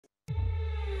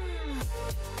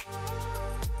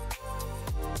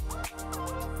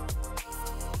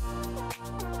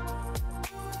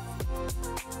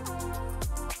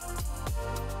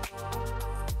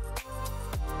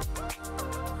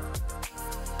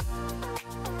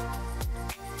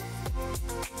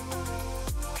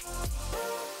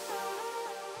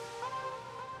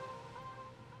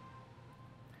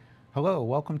Hello,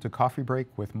 welcome to Coffee Break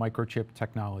with Microchip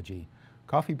Technology.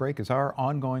 Coffee Break is our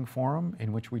ongoing forum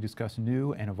in which we discuss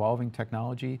new and evolving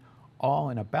technology,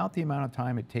 all in about the amount of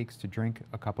time it takes to drink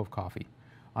a cup of coffee.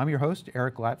 I'm your host,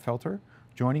 Eric Glatfelter.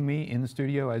 Joining me in the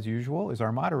studio, as usual, is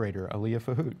our moderator, Aliyah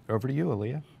Fahout. Over to you,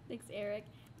 Aliyah. Thanks, Eric.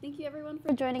 Thank you, everyone,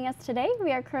 for joining us today.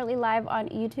 We are currently live on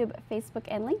YouTube, Facebook,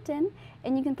 and LinkedIn,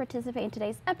 and you can participate in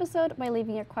today's episode by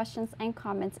leaving your questions and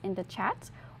comments in the chat,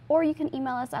 or you can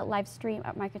email us at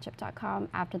livestream@microchip.com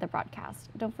after the broadcast.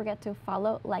 Don't forget to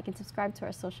follow, like, and subscribe to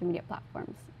our social media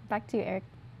platforms. Back to you, Eric.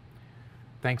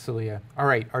 Thanks, Aliyah. All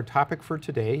right, our topic for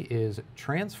today is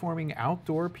transforming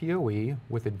outdoor PoE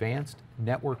with advanced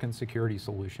network and security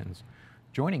solutions.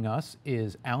 Joining us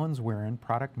is Alan Zwerin,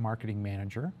 Product Marketing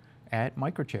Manager at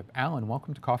Microchip. Alan,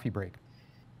 welcome to Coffee Break.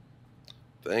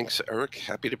 Thanks, Eric.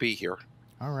 Happy to be here.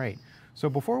 All right. So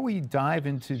before we dive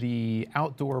into the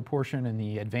outdoor portion and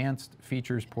the advanced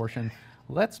features portion,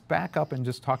 let's back up and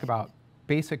just talk about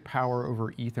basic power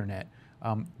over Ethernet.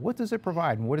 What does it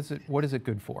provide, and what is it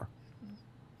good for?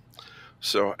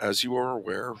 So as you are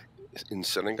aware, in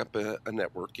setting up a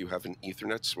network, you have an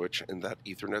Ethernet switch, and that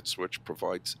Ethernet switch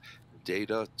provides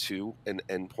data to an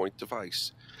endpoint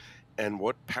device. And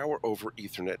what power over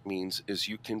Ethernet means is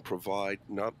you can provide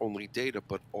not only data,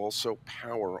 but also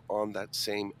power on that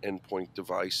same endpoint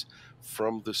device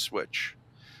from the switch.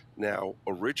 Now,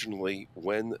 originally,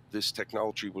 when this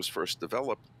technology was first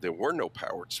developed, there were no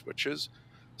powered switches.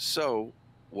 So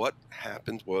what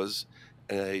happened was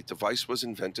a device was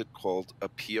invented called a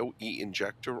PoE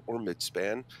injector or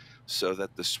midspan, so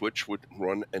that the switch would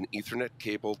run an Ethernet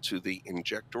cable to the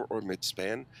injector or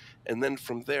midspan, and then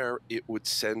from there it would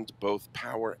send both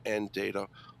power and data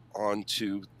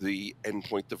onto the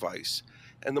endpoint device.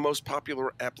 And the most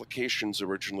popular applications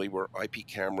originally were IP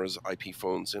cameras, IP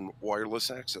phones, and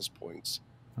wireless access points.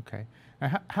 Okay.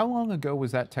 Now, how long ago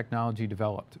was that technology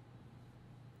developed?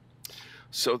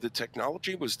 So the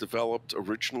technology was developed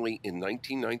originally in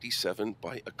 1997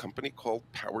 by a company called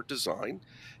Power Design,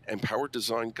 and Power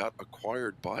Design got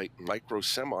acquired by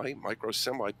Microsemi.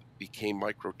 Microsemi became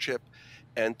Microchip,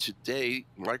 and today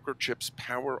Microchip's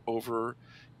Power over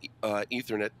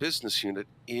Ethernet business unit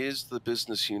is the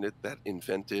business unit that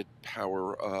invented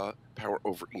power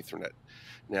over Ethernet.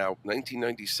 Now,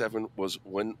 1997 was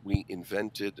when we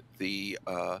invented the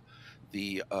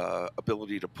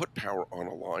ability to put power on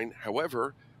a line.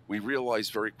 However, we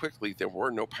realized very quickly there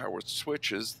were no powered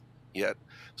switches yet,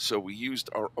 so we used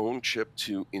our own chip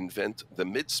to invent the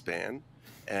midspan,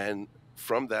 and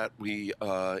from that we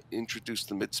introduced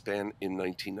the midspan in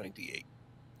 1998.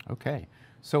 Okay.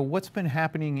 So what's been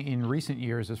happening in recent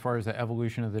years as far as the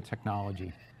evolution of the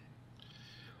technology?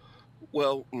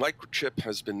 Well, Microchip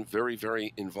has been very,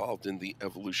 very involved in the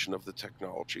evolution of the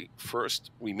technology. First,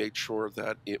 we made sure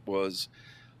that it was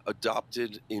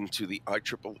adopted into the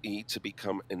IEEE to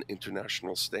become an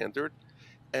international standard.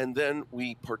 And then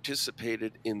we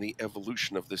participated in the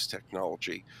evolution of this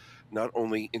technology, not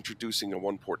only introducing a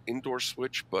one-port indoor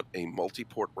switch, but a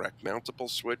multi-port rack-mountable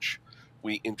switch.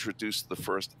 We introduced the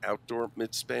first outdoor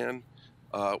midspan.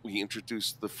 We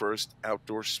introduced the first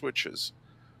outdoor switches.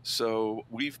 So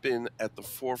we've been at the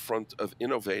forefront of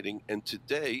innovating, and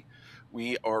today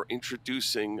we are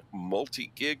introducing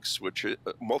multi-gig switches,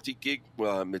 multi-gig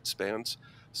midspans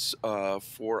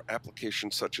for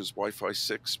applications such as Wi-Fi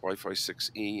 6, Wi-Fi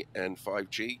 6E, and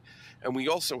 5G. And we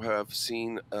also have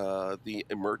seen the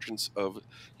emergence of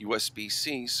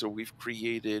USB-C, so we've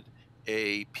created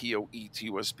a PoE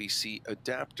to USB-C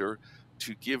adapter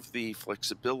to give the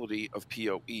flexibility of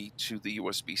PoE to the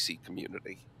USB-C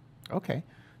community. Okay.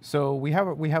 So we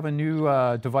have a new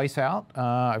device out.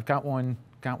 I've got one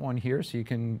here, so you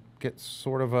can get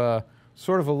sort of a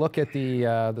look at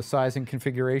the size and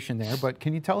configuration there. But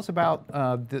can you tell us about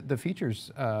the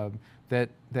features that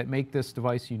make this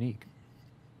device unique?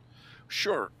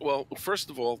 Sure. Well, first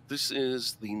of all, this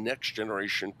is the next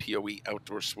generation PoE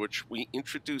outdoor switch. We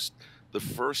introduced the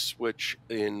first switch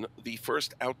in the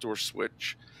first outdoor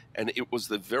switch, and it was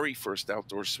the very first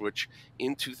outdoor switch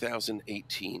in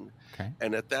 2018. Okay.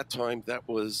 And at that time, that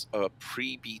was a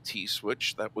pre-BT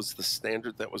switch. That was the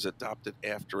standard that was adopted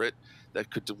after it, that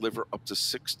could deliver up to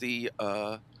 60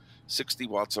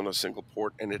 watts on a single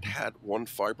port, and it had one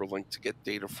fiber link to get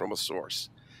data from a source.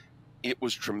 It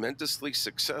was tremendously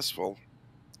successful,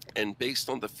 and based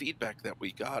on the feedback that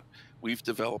we got, we've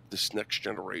developed this next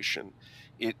generation.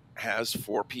 It has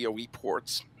 4 PoE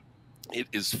ports. It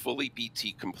is fully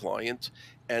BT compliant,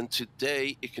 and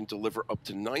today it can deliver up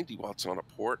to 90 watts on a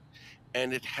port,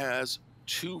 and it has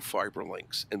 2 fiber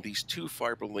links, and these 2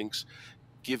 fiber links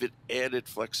give it added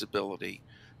flexibility.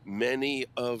 Many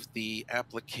of the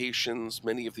applications,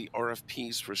 many of the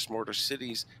RFPs for smarter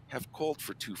cities have called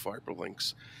for two fiber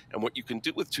links. And what you can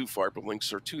do with two fiber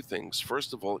links are two things.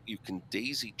 First of all, you can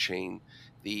daisy chain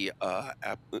the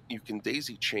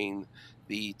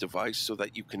device so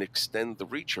that you can extend the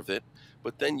reach of it,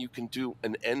 but then you can do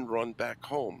an end run back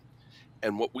home.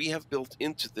 And what we have built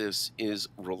into this is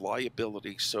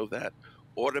reliability so that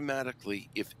automatically,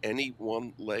 if any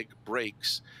one leg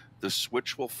breaks, the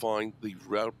switch will find the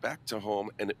route back to home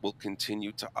and it will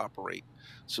continue to operate.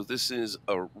 So, this is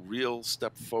a real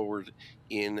step forward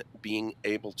in being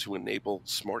able to enable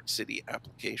smart city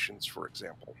applications, for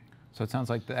example. So it sounds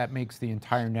like that makes the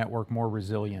entire network more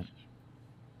resilient.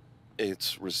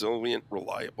 It's resilient,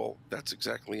 reliable. That's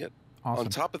exactly it. On Awesome.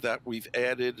 top of that, we've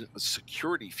added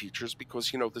security features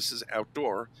because, this is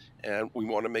outdoor and we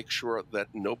want to make sure that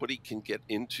nobody can get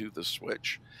into the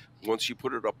switch. Once you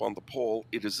put it up on the pole,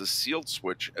 it is a sealed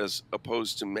switch as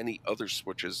opposed to many other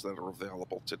switches that are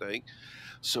available today.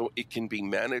 So it can be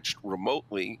managed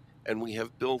remotely, and we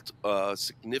have built a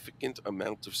significant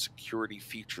amount of security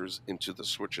features into the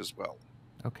switch as well.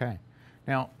 Okay.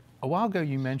 Now, a while ago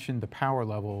you mentioned the power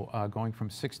level going from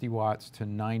 60 watts to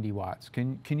 90 watts.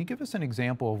 Can you give us an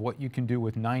example of what you can do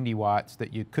with 90 watts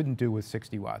that you couldn't do with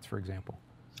 60 watts, for example?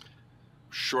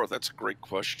 Sure, that's a great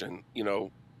question.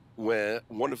 Where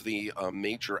one of the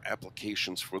major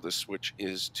applications for this switch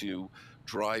is to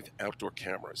drive outdoor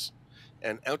cameras.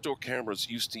 And outdoor cameras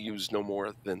used to use no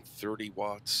more than 30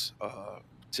 watts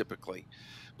typically.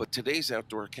 But today's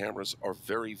outdoor cameras are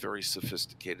very, very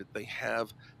sophisticated. They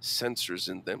have sensors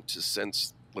in them to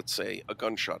sense, let's say, a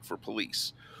gunshot for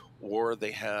police, or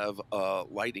they have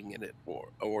lighting in it,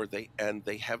 or they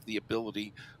have the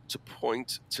ability to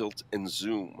point, tilt, and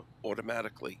zoom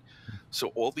automatically. So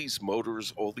all these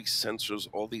motors, all these sensors,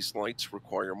 all these lights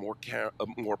require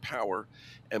more power,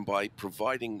 and by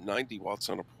providing 90 watts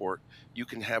on a port, you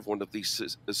can have one of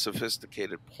these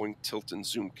sophisticated point, tilt, and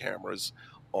zoom cameras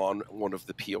on one of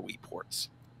the PoE ports.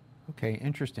 Okay,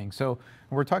 interesting. So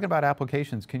we're talking about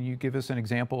applications. Can you give us an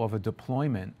example of a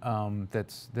deployment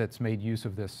that's made use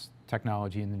of this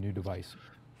technology in the new device?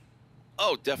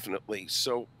 Oh, definitely.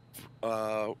 So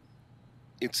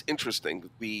it's interesting.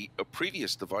 The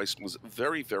previous device was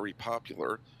very, very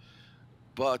popular,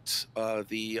 but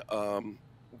the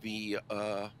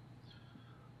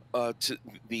to,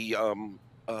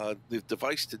 the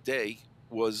device today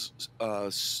was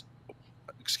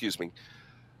excuse me.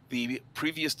 The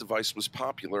previous device was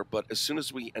popular, but as soon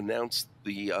as we announced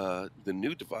the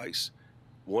new device,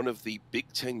 one of the Big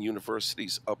Ten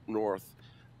universities up north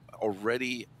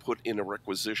already put in a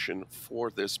requisition for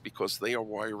this because they are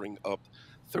wiring up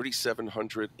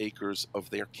 3,700 acres of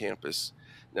their campus.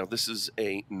 Now, this is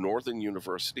a northern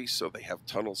university, so they have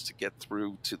tunnels to get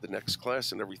through to the next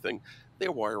class and everything.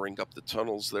 They're wiring up the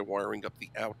tunnels, they're wiring up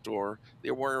the outdoor,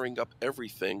 they're wiring up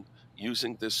everything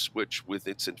using this switch with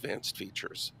its advanced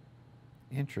features.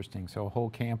 Interesting. So a whole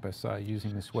campus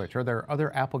using the switch. Are there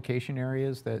other application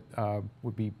areas that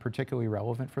would be particularly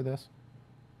relevant for this?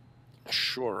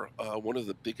 Sure. One of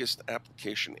the biggest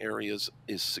application areas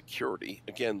is security.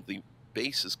 Again, the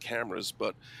base is cameras,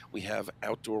 but we have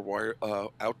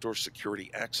outdoor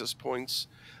security access points.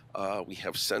 We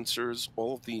have sensors.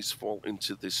 All of these fall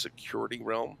into the security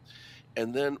realm.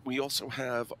 And then we also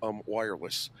have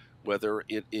wireless, whether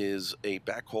it is a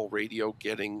backhaul radio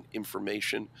getting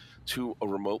information to a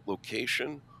remote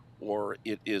location, or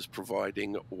it is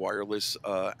providing wireless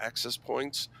access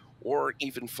points, or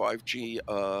even 5G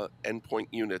endpoint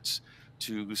units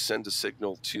to send a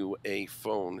signal to a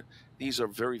phone. These are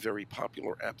very, very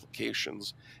popular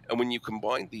applications. And when you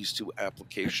combine these two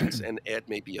applications and add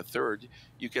maybe a third,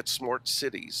 you get smart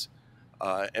cities.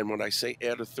 And when I say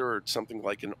add a third, something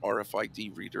like an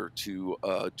RFID reader to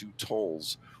do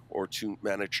tolls or to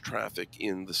manage traffic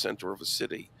in the center of a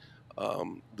city.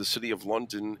 The City of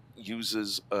London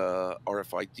uses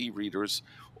RFID readers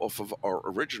off of our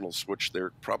original switch.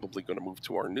 They're probably going to move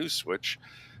to our new switch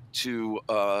to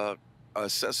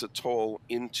assess a toll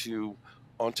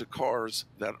onto cars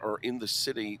that are in the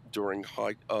city during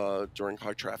high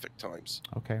traffic times.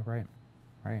 Okay, right,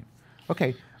 right.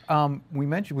 Okay,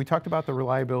 we talked about the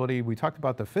reliability, we talked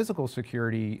about the physical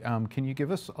security. Can you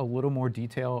give us a little more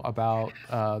detail about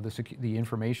the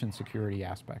information security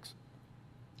aspects?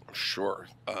 Sure.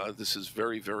 This is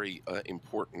very, very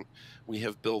important. We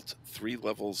have built 3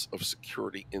 levels of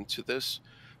security into this.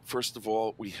 First of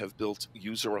all, we have built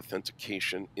user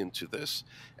authentication into this,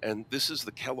 and this is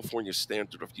the California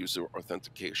standard of user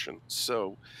authentication.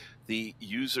 So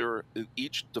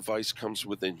each device comes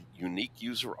with a unique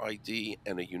user ID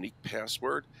and a unique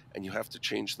password, and you have to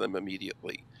change them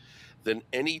immediately. then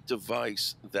any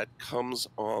device that comes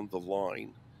on the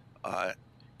line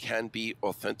can be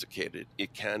authenticated.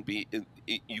 It can be,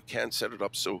 you can set it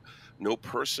up so no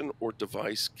person or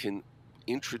device can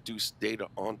introduce data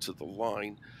onto the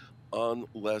line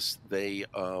unless they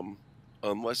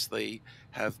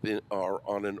have been are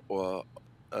on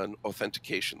an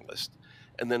authentication list.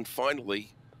 And then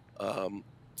finally, um,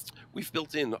 we've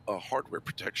built in a hardware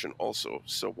protection also.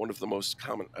 So one of the most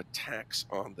common attacks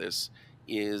on this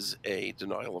is a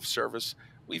denial of service.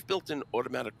 We've built in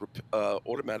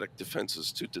automatic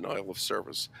defenses to denial of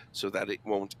service so that it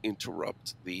won't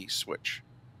interrupt the switch.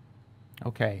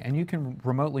 Okay, and you can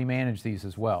remotely manage these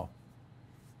as well.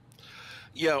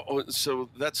 Yeah, so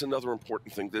that's another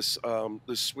important thing. This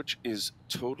switch is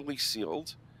totally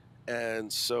sealed,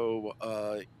 and so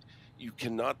you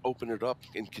cannot open it up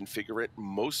and configure it.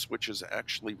 Most switches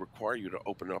actually require you to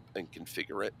open up and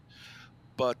configure it,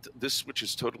 but this switch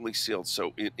is totally sealed,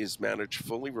 so it is managed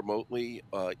fully remotely,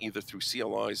 either through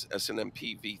CLI's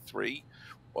SNMP v3,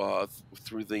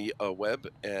 through the web,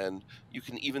 and you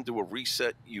can even do a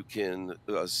reset. You can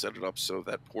set it up so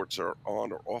that ports are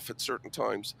on or off at certain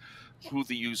times, who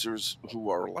the users who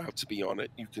are allowed to be on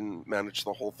it. You can manage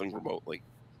the whole thing remotely.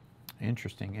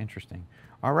 Interesting, interesting.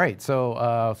 All right,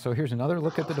 so here's another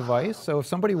look at the device. So if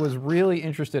somebody was really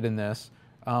interested in this,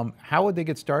 how would they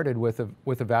get started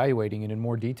with evaluating it in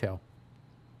more detail?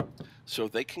 So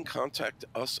they can contact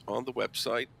us on the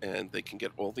website and they can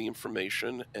get all the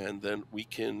information, and then we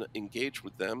can engage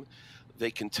with them. They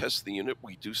can test the unit.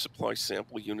 We do supply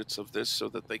sample units of this so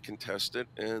that they can test it,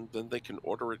 and then they can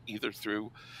order it either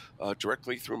through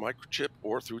directly through Microchip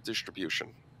or through distribution.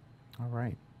 All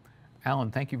right.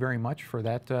 Alan, thank you very much for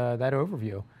that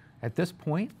overview. At this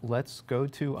point, let's go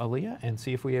to Aaliyah and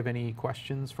see if we have any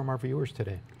questions from our viewers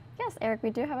today. Yes, Eric,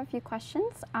 we do have a few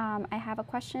questions. I have a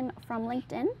question from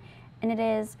LinkedIn, and it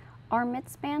is, are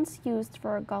mid-spans used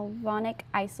for galvanic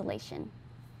isolation?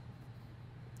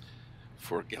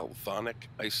 For galvanic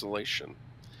isolation,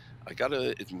 I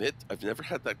gotta admit, I've never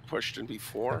had that question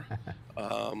before.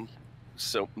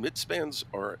 So mid-spans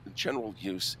are, general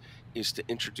use is to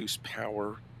introduce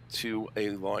power to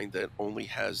a line that only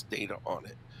has data on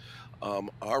it.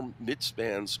 Our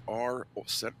mid-spans are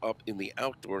set up in the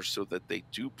outdoors so that they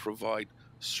do provide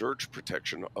surge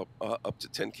protection up to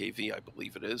 10 kV, I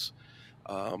believe it is.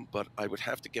 But I would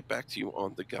have to get back to you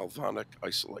on the galvanic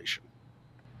isolation.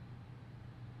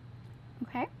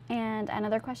 Okay, and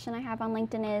another question I have on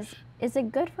LinkedIn is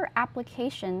it good for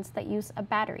applications that use a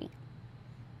battery?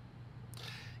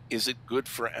 Is it good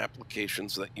for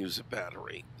applications that use a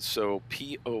battery? So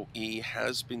PoE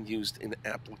has been used in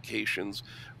applications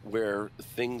where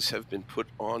things have been put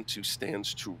onto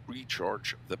stands to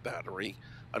recharge the battery.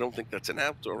 I don't think that's an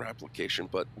outdoor application,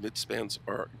 but mid-spans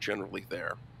are generally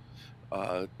there.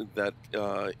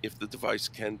 If the device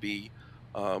can be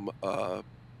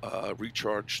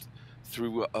recharged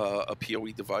through a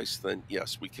PoE device, then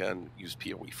yes, we can use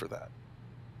PoE for that.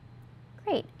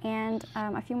 Great, and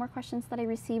a few more questions that I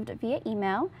received via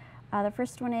email. The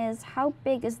first one is, how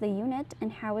big is the unit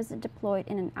and how is it deployed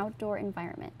in an outdoor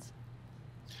environment?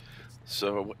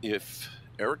 So if,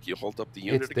 Eric, you hold up the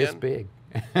unit it's again. It's this big.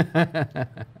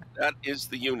 That is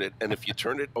the unit, and if you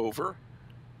turn it over,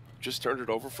 just turn it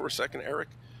over for a second, Eric,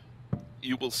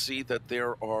 you will see that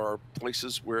there are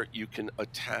places where you can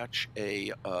attach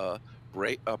a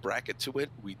bracket to it.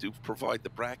 We do provide the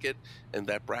bracket, and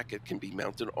that bracket can be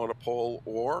mounted on a pole,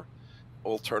 or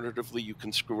alternatively, you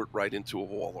can screw it right into a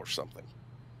wall or something.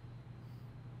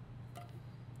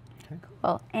 Okay.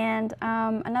 Cool. And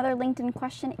another LinkedIn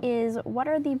question is, what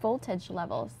are the voltage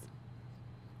levels?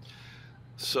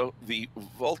 So the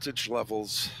voltage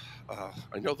levels,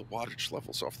 I know the wattage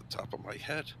levels off the top of my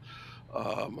head.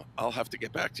 I'll have to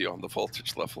get back to you on the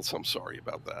voltage levels. I'm sorry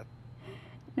about that.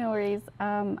 No worries.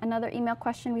 Another email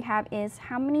question we have is,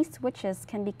 how many switches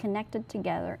can be connected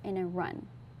together in a run?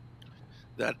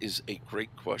 That is a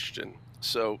great question.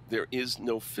 So there is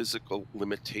no physical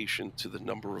limitation to the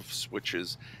number of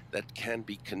switches that can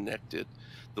be connected.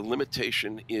 The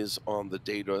limitation is on the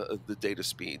data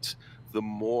speeds. The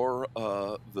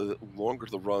longer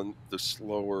the run, the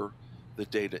slower the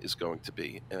data is going to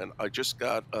be. And I just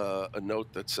got a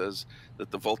note that says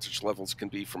that the voltage levels can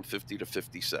be from 50 to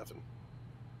 57.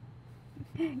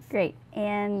 Great.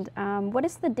 And what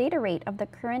is the data rate of the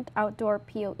current outdoor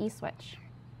PoE switch?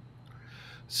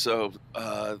 So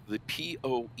the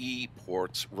PoE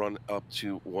ports run up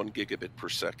to 1 gigabit per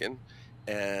second,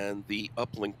 and the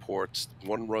uplink ports,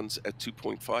 one runs at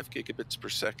 2.5 gigabits per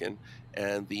second,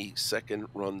 and the second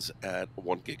runs at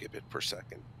 1 gigabit per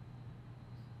second.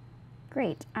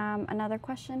 Great. Another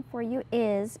question for you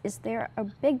is there a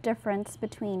big difference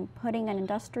between putting an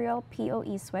industrial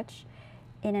PoE switch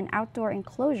in an outdoor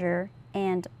enclosure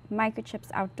and Microchip's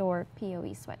outdoor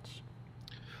PoE switch?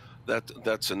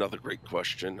 That's another great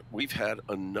question. We've had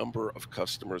a number of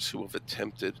customers who have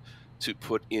attempted to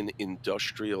put in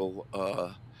industrial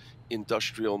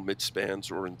midspans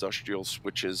or industrial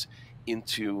switches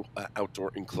into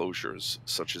outdoor enclosures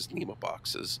such as NEMA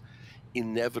boxes.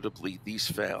 Inevitably,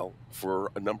 these fail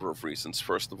for a number of reasons.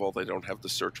 First of all, they don't have the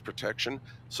surge protection,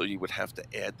 so you would have to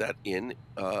add that in,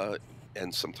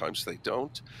 and sometimes they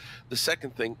don't. The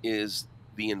second thing is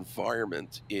the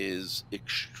environment is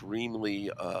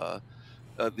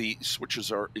the switches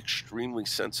are extremely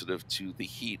sensitive to the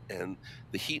heat, and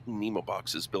the heat in NEMA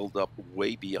boxes build up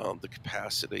way beyond the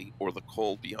capacity, or the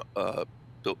cold beyond,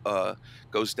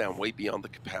 goes down way beyond the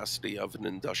capacity of an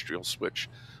industrial switch.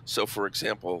 So, for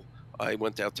example, I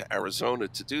went out to Arizona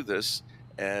to do this,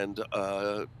 and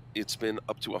it's been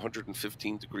up to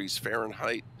 115 degrees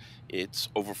Fahrenheit. It's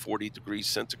over 40 degrees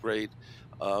centigrade.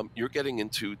 You're getting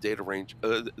into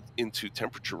into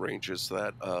temperature ranges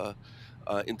that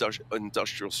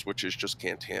industrial switches just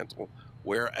can't handle.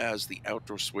 Whereas the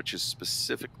outdoor switch is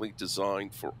specifically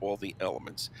designed for all the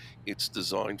elements. It's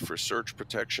designed for surge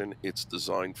protection. It's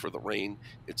designed for the rain.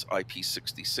 It's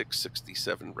IP66,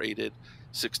 67 rated.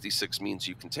 66 means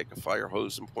you can take a fire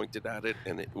hose and point it at it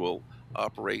and it will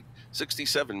operate.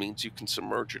 67 means you can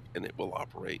submerge it and it will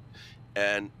operate.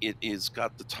 And it is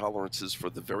got the tolerances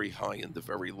for the very high and the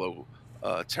very low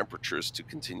temperatures to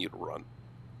continue to run.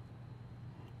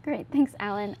 Great, thanks,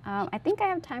 Alan. I think I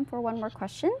have time for one more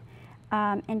question.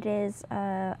 And it is,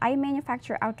 I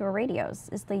manufacture outdoor radios.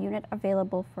 Is the unit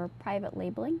available for private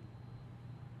labeling?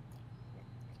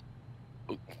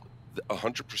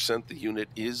 100% the unit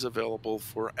is available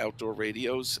for outdoor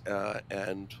radios,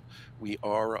 and we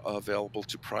are available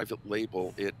to private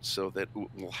label it so that it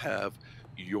will have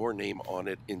your name on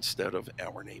it instead of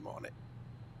our name on it.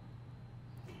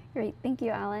 Great, thank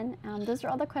you, Alan. Those are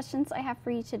all the questions I have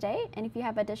for you today. And if you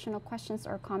have additional questions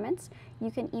or comments,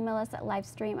 you can email us at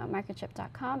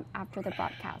livestream@microchip.com after the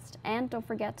broadcast. And don't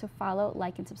forget to follow,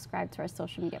 like, and subscribe to our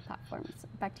social media platforms.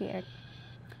 Back to you, Eric.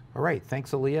 All right,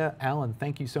 thanks, Aaliyah. Alan,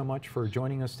 thank you so much for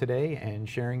joining us today and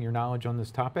sharing your knowledge on this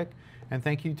topic. And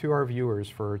thank you to our viewers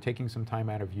for taking some time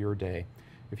out of your day.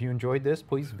 If you enjoyed this,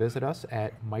 please visit us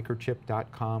at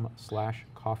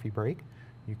microchip.com/coffeebreak.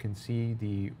 You can see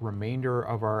the remainder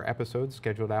of our episodes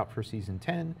scheduled out for season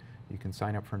 10. You can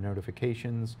sign up for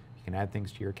notifications, you can add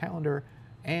things to your calendar,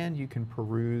 and you can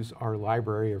peruse our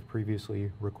library of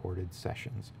previously recorded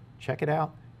sessions. Check it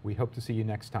out. We hope to see you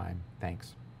next time.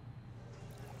 Thanks.